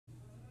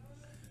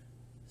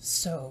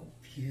So,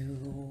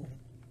 you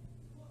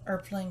are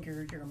playing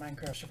your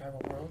Minecraft survival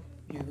world.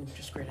 You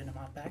just created a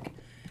mod pack,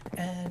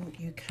 and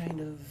you kind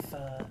of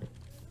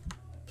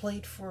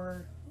played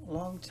for a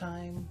long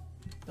time,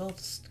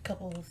 built a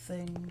couple of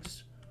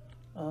things,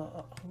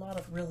 a lot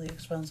of really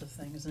expensive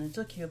things, and it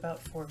took you about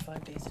 4 or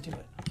 5 days to do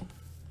it.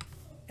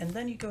 And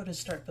then you go to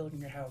start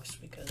building your house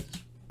because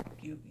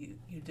you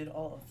did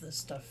all of this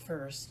stuff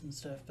first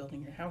instead of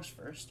building your house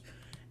first,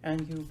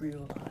 and you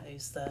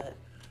realize that,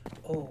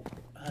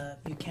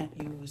 you can't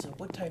use a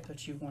wood type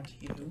that you want to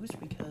use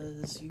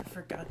because you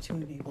forgot to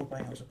enable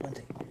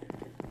Biomes-O-Plenty.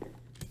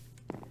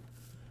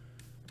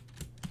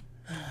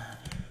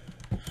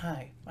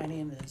 Hi, my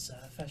name is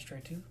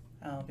Festray2.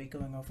 I'll be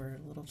going over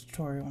a little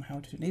tutorial on how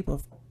to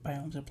enable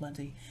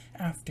Biomes-O-Plenty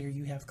after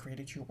you have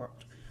created your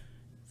world.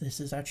 This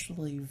is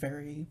actually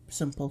very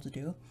simple to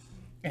do,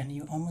 and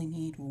you only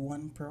need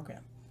one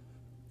program,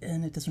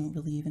 and it doesn't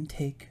really even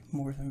take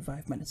more than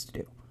 5 minutes to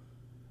do.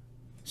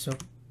 So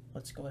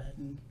let's go ahead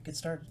and get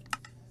started.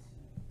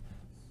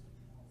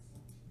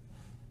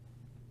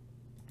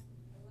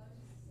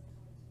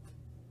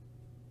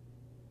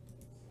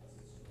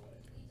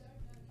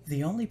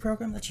 The only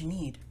program that you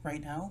need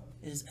right now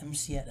is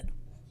MC-Edit.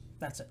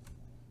 That's it.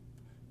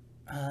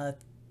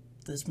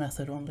 This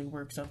method only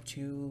works up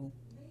to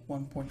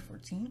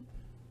 1.14.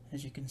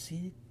 As you can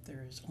see,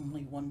 there is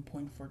only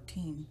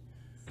 1.14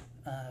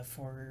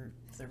 for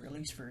the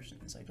release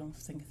versions. I don't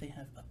think they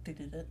have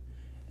updated it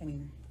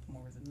any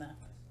more than that.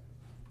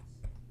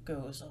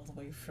 Goes all the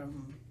way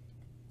from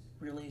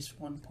release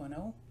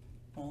 1.0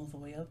 all the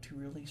way up to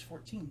release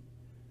 14.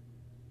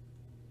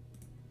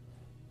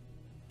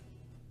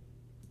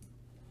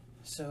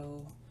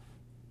 So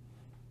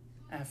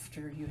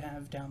after you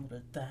have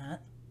downloaded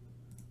that,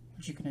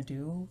 what you're going to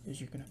do is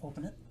you're going to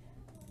open it.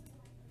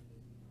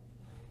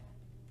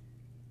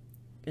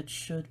 It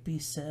should be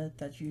said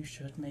that you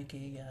should make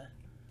a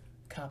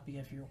copy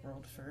of your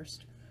world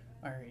first.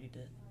 I already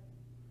did.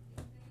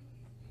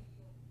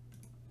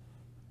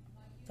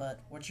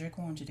 But what you're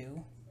going to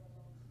do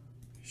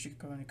is you're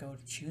going to go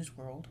to choose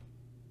world.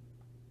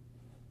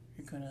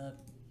 You're going to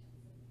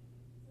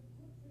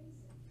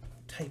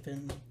type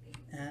in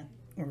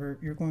or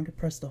you're going to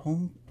press the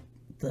home,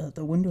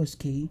 the Windows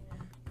key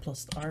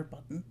plus the R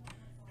button,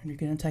 and you're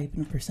going to type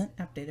in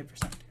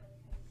 %updated%.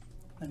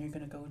 Then you're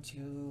going to go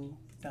to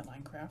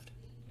Minecraft.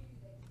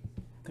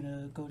 You're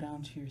going to go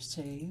down to your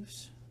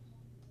saves,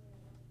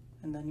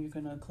 and then you're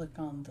going to click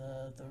on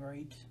the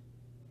right.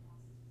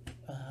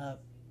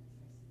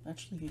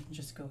 Actually, you can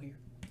just go here.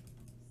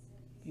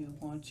 You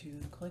want to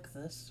click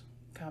this,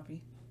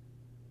 copy,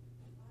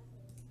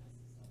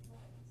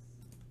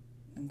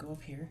 and go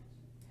up here,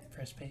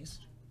 press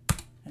paste,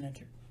 and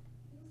enter.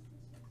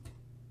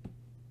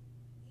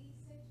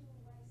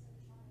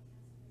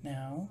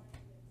 Now,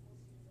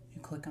 you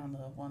click on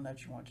the one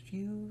that you want to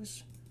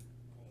use.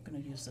 I'm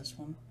going to use this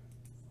one.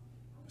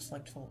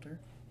 Select folder,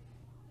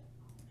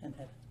 and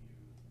edit.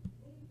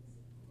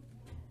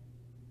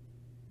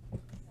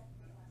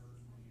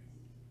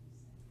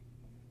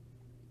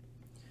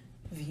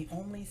 The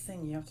only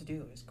thing you have to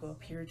do is go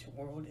up here to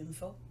World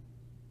Info.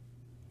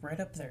 Right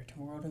up there to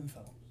World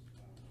Info.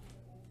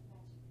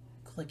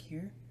 Click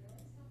here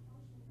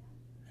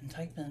and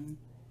type in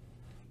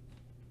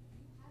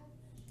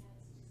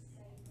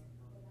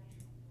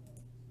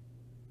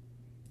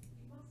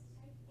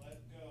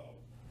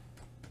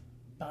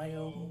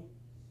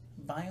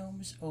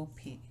Biomes-OP.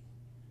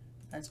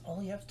 That's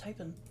all you have to type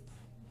in.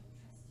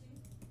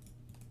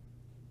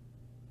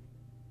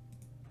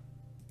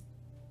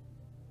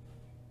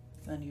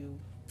 Then you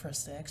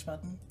press the X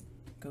button,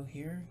 go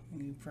here,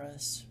 and you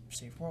press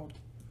Save World.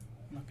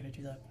 I'm not going to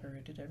do that, I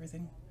already did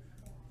everything.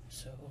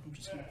 So I'm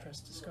just going to press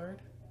discard.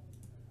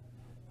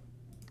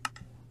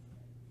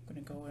 I'm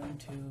going to go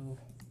into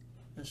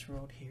this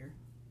world here.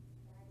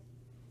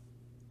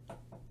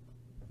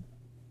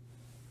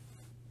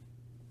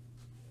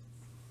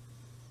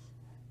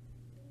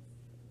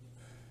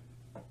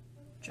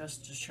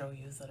 Just to show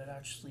you that it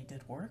actually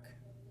did work.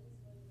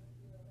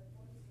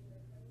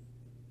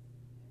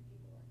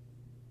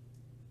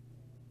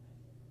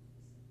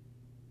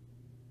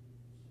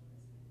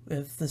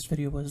 If this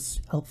video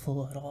was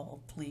helpful at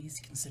all, please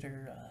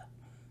consider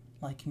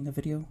liking the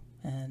video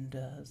and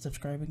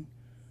subscribing.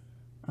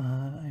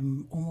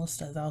 I'm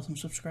almost at 1,000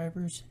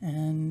 subscribers,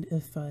 and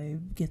if I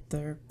get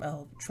there,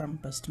 I'll try my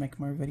best to make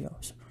more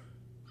videos.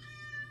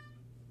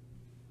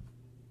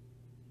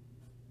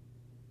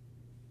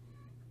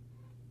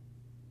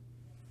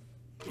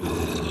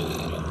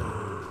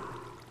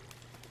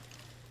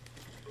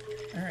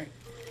 Alright,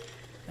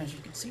 as you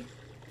can see,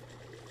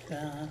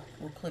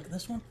 we'll click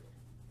this one.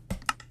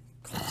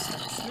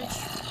 Switch,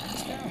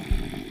 it's down.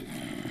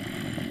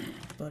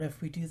 But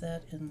if we do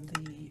that in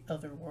the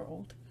other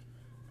world,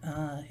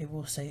 it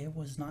will say it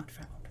was not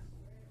found.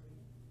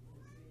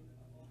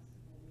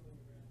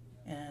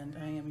 And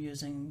I am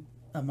using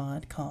a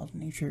mod called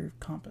Nature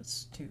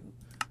Compass to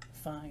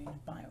find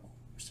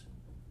biomes.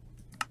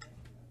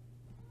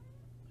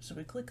 So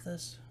we click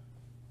this,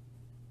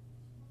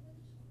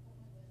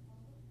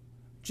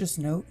 just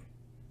note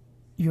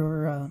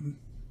your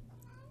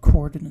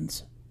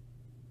coordinates,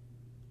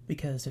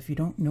 because if you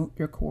don't note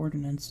your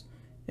coordinates,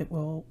 it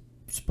will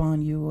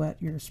spawn you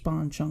at your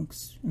spawn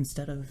chunks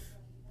instead of,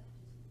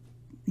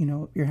 you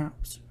know, your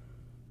house.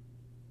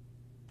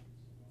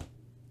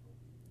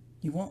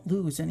 You won't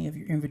lose any of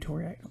your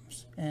inventory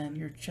items, and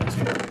your chest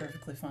will be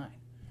perfectly fine.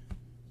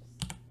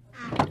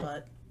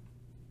 But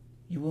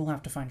you will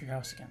have to find your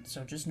house again.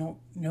 So just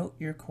note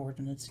your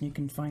coordinates, and you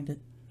can find it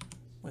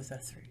with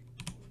F3.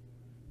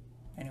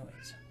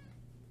 Anyways.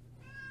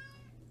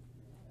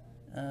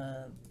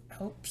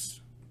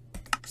 Hopes.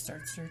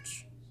 Start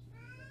search.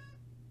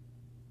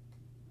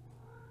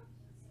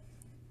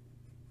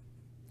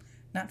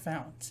 Not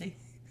found. See?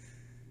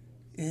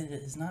 It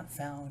is not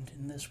found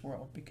in this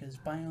world because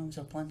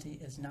Biomes-O-Plenty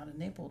is not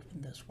enabled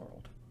in this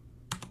world.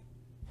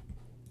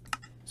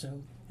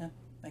 So, yeah,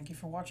 thank you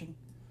for watching.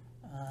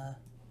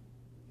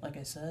 Like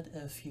I said,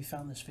 if you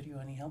found this video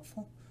any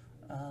helpful,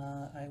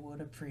 I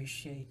would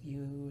appreciate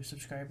you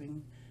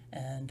subscribing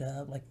and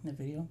liking the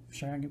video,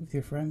 sharing it with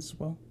your friends as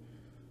well.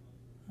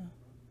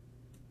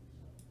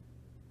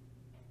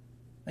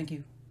 Thank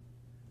you.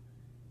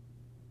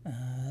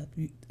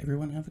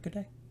 Everyone have a good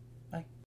day.